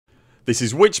This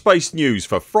is Witchbase News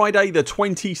for Friday the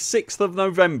 26th of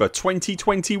November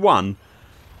 2021.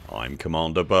 I'm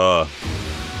Commander Burr.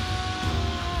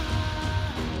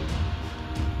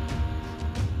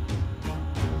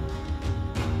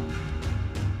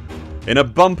 In a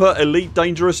bumper Elite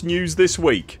Dangerous news this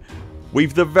week,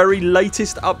 we've the very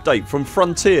latest update from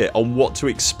Frontier on what to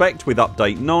expect with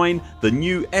update 9, the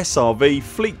new SRV,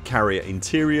 fleet carrier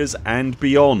interiors and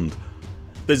beyond.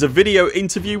 There's a video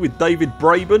interview with David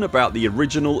Braben about the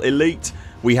original Elite.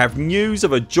 We have news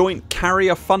of a joint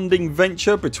carrier funding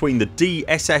venture between the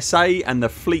DSSA and the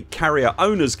Fleet Carrier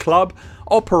Owners Club,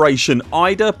 Operation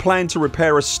IDA planned to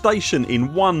repair a station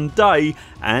in one day,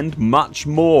 and much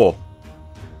more.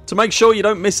 To make sure you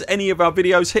don't miss any of our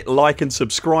videos, hit like and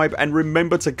subscribe, and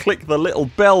remember to click the little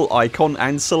bell icon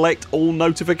and select all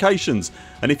notifications.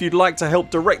 And if you'd like to help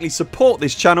directly support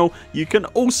this channel, you can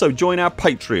also join our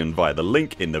Patreon via the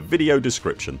link in the video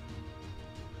description.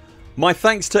 My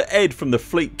thanks to Ed from the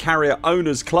Fleet Carrier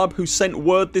Owners Club, who sent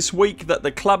word this week that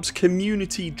the club's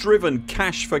community driven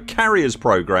Cash for Carriers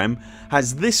program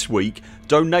has this week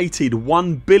donated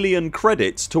 1 billion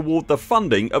credits toward the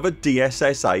funding of a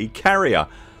DSSA carrier.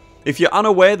 If you're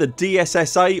unaware, the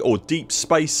DSSA or Deep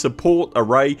Space Support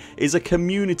Array is a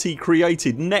community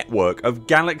created network of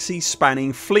galaxy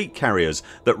spanning fleet carriers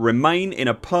that remain in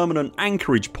a permanent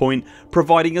anchorage point,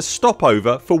 providing a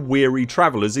stopover for weary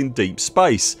travellers in deep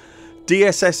space.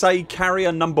 DSSA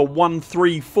Carrier number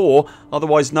 134,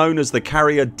 otherwise known as the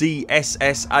carrier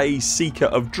DSSA Seeker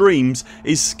of Dreams,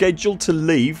 is scheduled to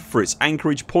leave for its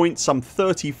anchorage point some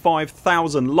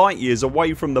 35,000 light years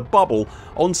away from the bubble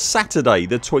on Saturday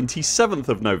the 27th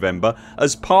of November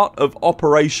as part of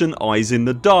Operation Eyes in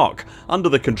the Dark under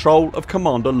the control of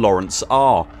Commander Lawrence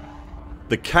R.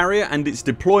 The carrier and its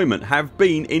deployment have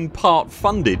been in part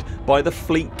funded by the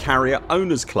Fleet Carrier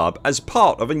Owners Club as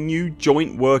part of a new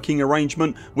joint working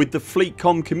arrangement with the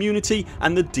Fleetcom community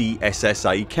and the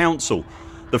DSSA Council.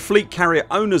 The Fleet Carrier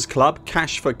Owners Club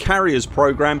Cash for Carriers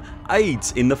program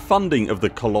aids in the funding of the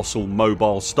colossal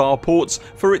mobile starports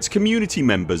for its community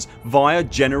members via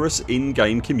generous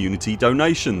in-game community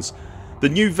donations. The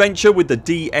new venture with the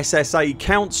DSSA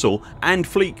Council and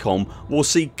Fleetcom will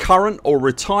see current or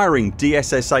retiring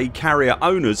DSSA carrier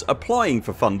owners applying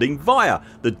for funding via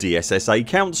the DSSA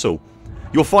Council.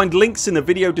 You'll find links in the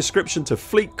video description to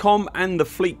Fleetcom and the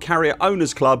Fleet Carrier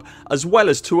Owners Club, as well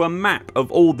as to a map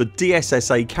of all the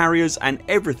DSSA carriers and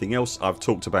everything else I've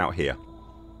talked about here.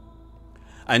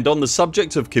 And on the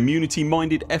subject of community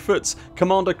minded efforts,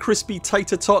 Commander Crispy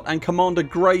Tater Tot and Commander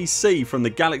Grey C from the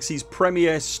galaxy's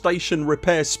premier station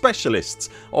repair specialists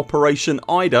Operation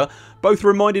IDA both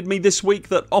reminded me this week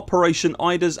that Operation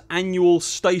IDA's annual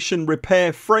station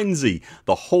repair frenzy,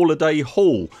 the Holiday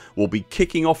Haul, will be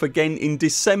kicking off again in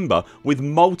December with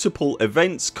multiple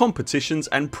events, competitions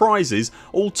and prizes,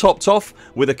 all topped off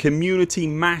with a community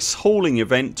mass hauling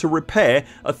event to repair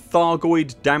a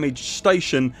Thargoid damaged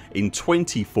station in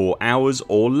 24 hours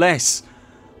or less.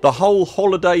 The whole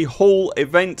Holiday Haul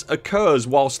event occurs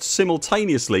whilst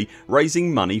simultaneously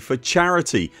raising money for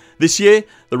charity. This year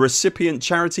the recipient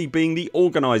charity being the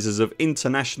organisers of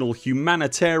international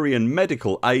humanitarian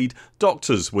medical aid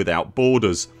Doctors Without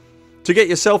Borders. To get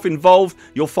yourself involved,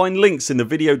 you'll find links in the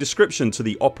video description to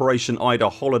the Operation IDA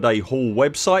Holiday Haul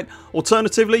website.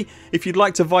 Alternatively, if you'd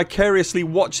like to vicariously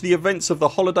watch the events of the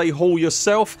Holiday Haul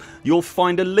yourself, you'll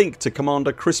find a link to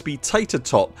Commander Crispy Tater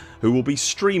Tot, who will be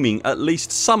streaming at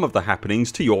least some of the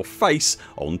happenings to your face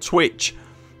on Twitch.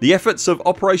 The efforts of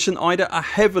Operation IDA are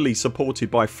heavily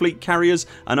supported by fleet carriers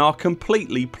and are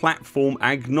completely platform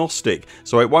agnostic,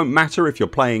 so it won't matter if you're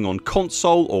playing on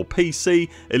console or PC,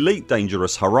 Elite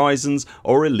Dangerous Horizons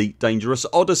or Elite Dangerous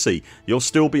Odyssey, you'll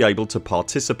still be able to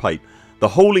participate. The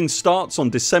hauling starts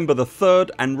on December the 3rd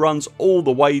and runs all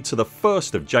the way to the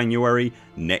 1st of January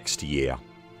next year.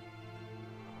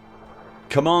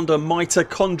 Commander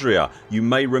Mitochondria, you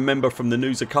may remember from the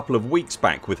news a couple of weeks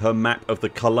back with her map of the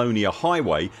Colonia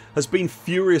Highway, has been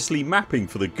furiously mapping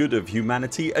for the good of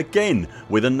humanity again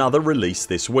with another release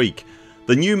this week.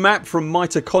 The new map from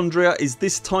Mitochondria is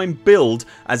this time billed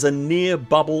as a near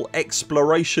bubble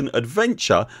exploration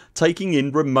adventure taking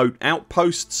in remote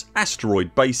outposts,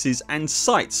 asteroid bases and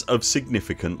sites of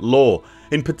significant lore.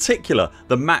 In particular,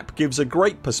 the map gives a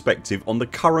great perspective on the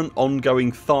current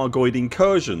ongoing Thargoid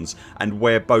incursions and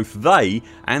where both they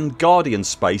and Guardian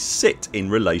space sit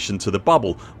in relation to the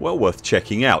bubble. Well worth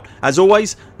checking out. As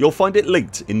always, you'll find it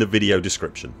linked in the video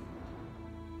description.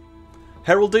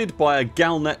 Heralded by a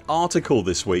Galnet article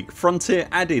this week, Frontier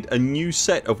added a new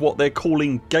set of what they're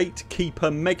calling Gatekeeper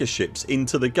megaships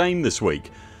into the game this week.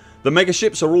 The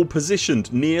megaships are all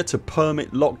positioned near to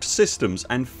permit locked systems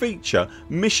and feature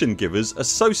mission givers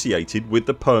associated with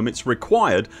the permits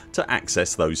required to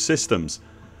access those systems.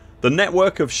 The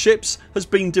network of ships has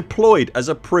been deployed as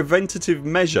a preventative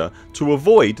measure to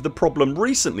avoid the problem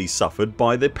recently suffered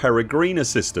by the Peregrina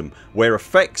system, where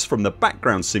effects from the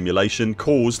background simulation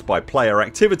caused by player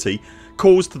activity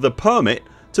caused the permit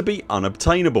to be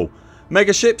unobtainable.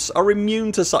 Megaships are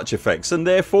immune to such effects and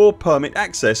therefore permit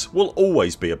access will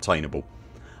always be obtainable.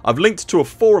 I've linked to a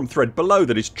forum thread below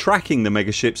that is tracking the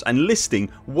megaships and listing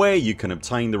where you can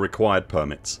obtain the required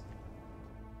permits.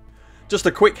 Just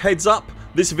a quick heads up,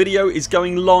 this video is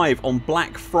going live on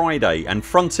Black Friday and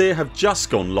Frontier have just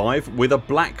gone live with a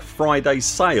Black Friday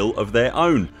sale of their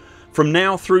own. From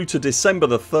now through to December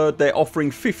the 3rd they're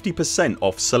offering 50%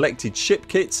 off selected ship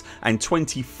kits and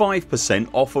 25%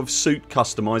 off of suit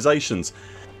customisations.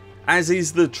 As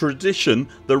is the tradition,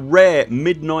 the rare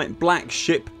midnight black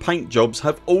ship paint jobs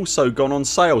have also gone on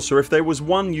sale, so if there was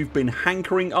one you've been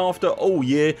hankering after all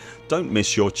year, don't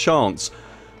miss your chance.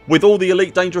 With all the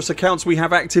Elite Dangerous accounts we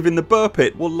have active in the Burr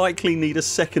Pit, we'll likely need a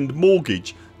second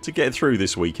mortgage to get through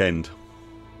this weekend.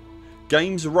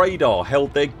 Games Radar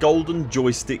held their Golden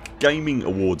Joystick Gaming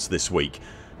Awards this week.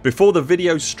 Before the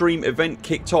video stream event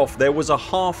kicked off there was a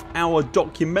half-hour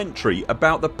documentary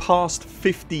about the past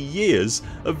 50 years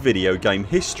of video game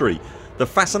history. The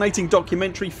fascinating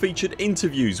documentary featured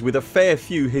interviews with a fair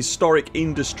few historic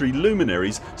industry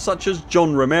luminaries such as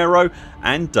John Romero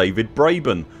and David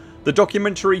Braben. The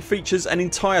documentary features an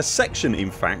entire section in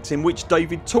fact in which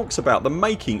David talks about the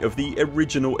making of the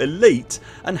original Elite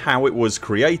and how it was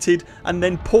created and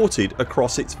then ported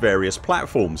across its various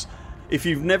platforms. If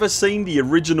you've never seen the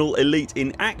original Elite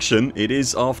in action, it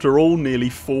is after all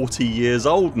nearly 40 years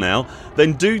old now,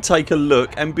 then do take a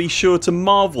look and be sure to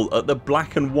marvel at the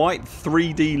black and white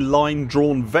 3D line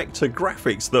drawn vector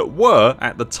graphics that were,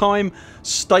 at the time,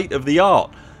 state of the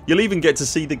art. You'll even get to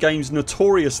see the game's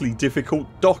notoriously difficult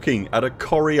docking at a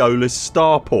Coriolis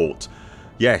starport.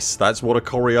 Yes, that's what a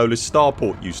Coriolis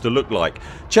starport used to look like.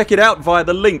 Check it out via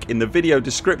the link in the video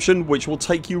description which will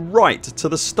take you right to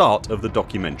the start of the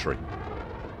documentary.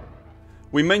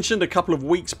 We mentioned a couple of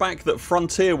weeks back that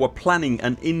Frontier were planning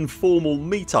an informal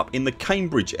meetup in the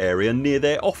Cambridge area near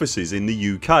their offices in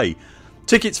the UK.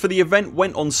 Tickets for the event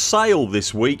went on sale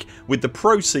this week with the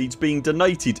proceeds being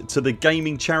donated to the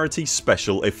gaming charity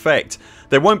Special Effect.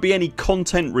 There won't be any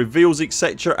content reveals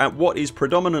etc at what is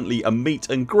predominantly a meet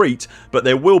and greet, but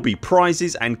there will be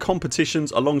prizes and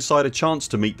competitions alongside a chance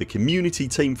to meet the community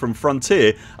team from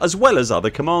Frontier as well as other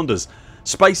commanders.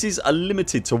 Spaces are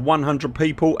limited to 100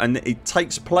 people and it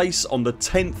takes place on the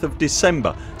 10th of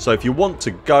December, so if you want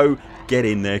to go, get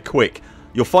in there quick.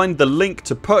 You'll find the link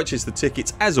to purchase the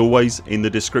tickets as always in the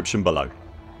description below.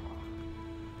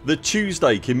 The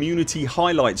Tuesday community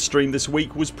highlights stream this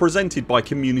week was presented by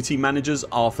community managers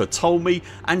Arthur Tolmie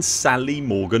and Sally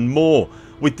Morgan Moore.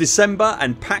 With December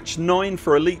and patch 9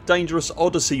 for Elite Dangerous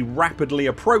Odyssey rapidly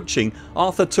approaching,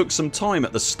 Arthur took some time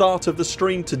at the start of the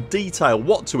stream to detail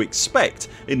what to expect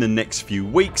in the next few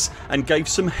weeks and gave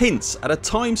some hints at a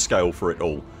timescale for it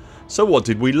all. So what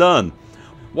did we learn?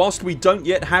 Whilst we don't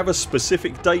yet have a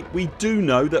specific date, we do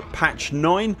know that patch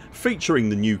 9 featuring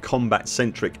the new combat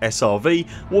centric SRV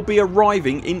will be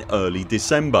arriving in early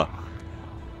December.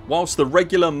 Whilst the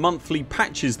regular monthly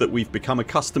patches that we've become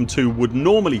accustomed to would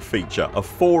normally feature a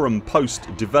forum post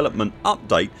development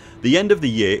update, the end of the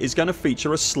year is going to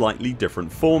feature a slightly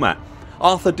different format.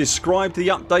 Arthur described the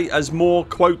update as more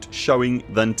quote showing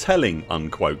than telling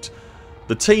unquote.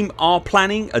 The team are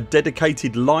planning a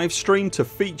dedicated live stream to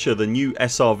feature the new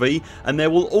SRV and there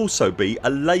will also be a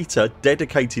later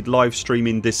dedicated live stream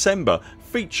in December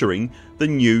featuring the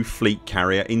new fleet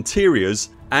carrier interiors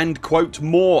and quote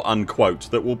more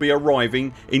unquote that will be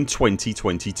arriving in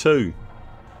 2022.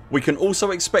 We can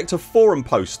also expect a forum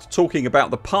post talking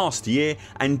about the past year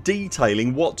and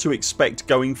detailing what to expect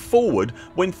going forward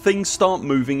when things start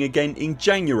moving again in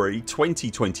January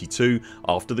 2022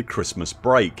 after the Christmas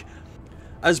break.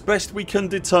 As best we can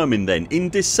determine then, in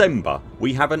December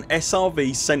we have an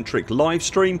SRV centric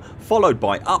livestream followed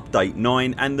by update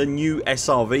 9 and the new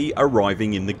SRV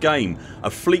arriving in the game,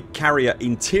 a fleet carrier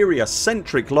interior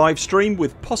centric livestream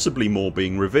with possibly more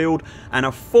being revealed, and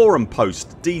a forum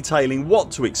post detailing what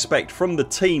to expect from the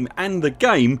team and the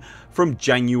game from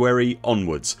January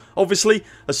onwards. Obviously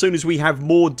as soon as we have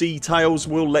more details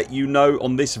we'll let you know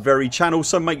on this very channel,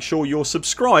 so make sure you're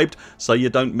subscribed so you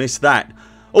don't miss that.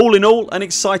 All in all, an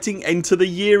exciting end to the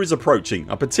year is approaching.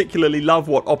 I particularly love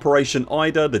what Operation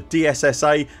Ida, the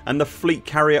DSSA and the Fleet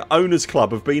Carrier Owners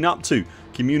Club have been up to.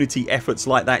 Community efforts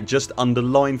like that just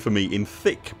underline for me in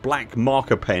thick black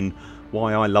marker pen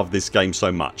why I love this game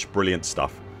so much. Brilliant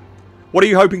stuff. What are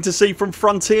you hoping to see from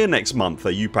Frontier next month?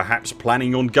 Are you perhaps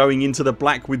planning on going into the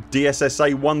black with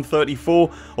DSSA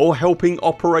 134 or helping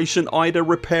Operation Ida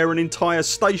repair an entire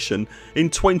station in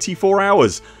 24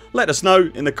 hours? Let us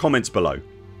know in the comments below.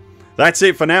 That's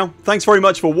it for now. Thanks very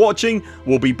much for watching.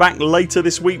 We'll be back later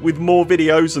this week with more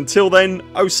videos. Until then,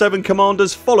 07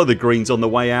 Commanders, follow the greens on the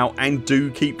way out and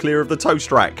do keep clear of the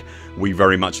toast rack. We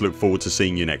very much look forward to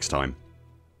seeing you next time.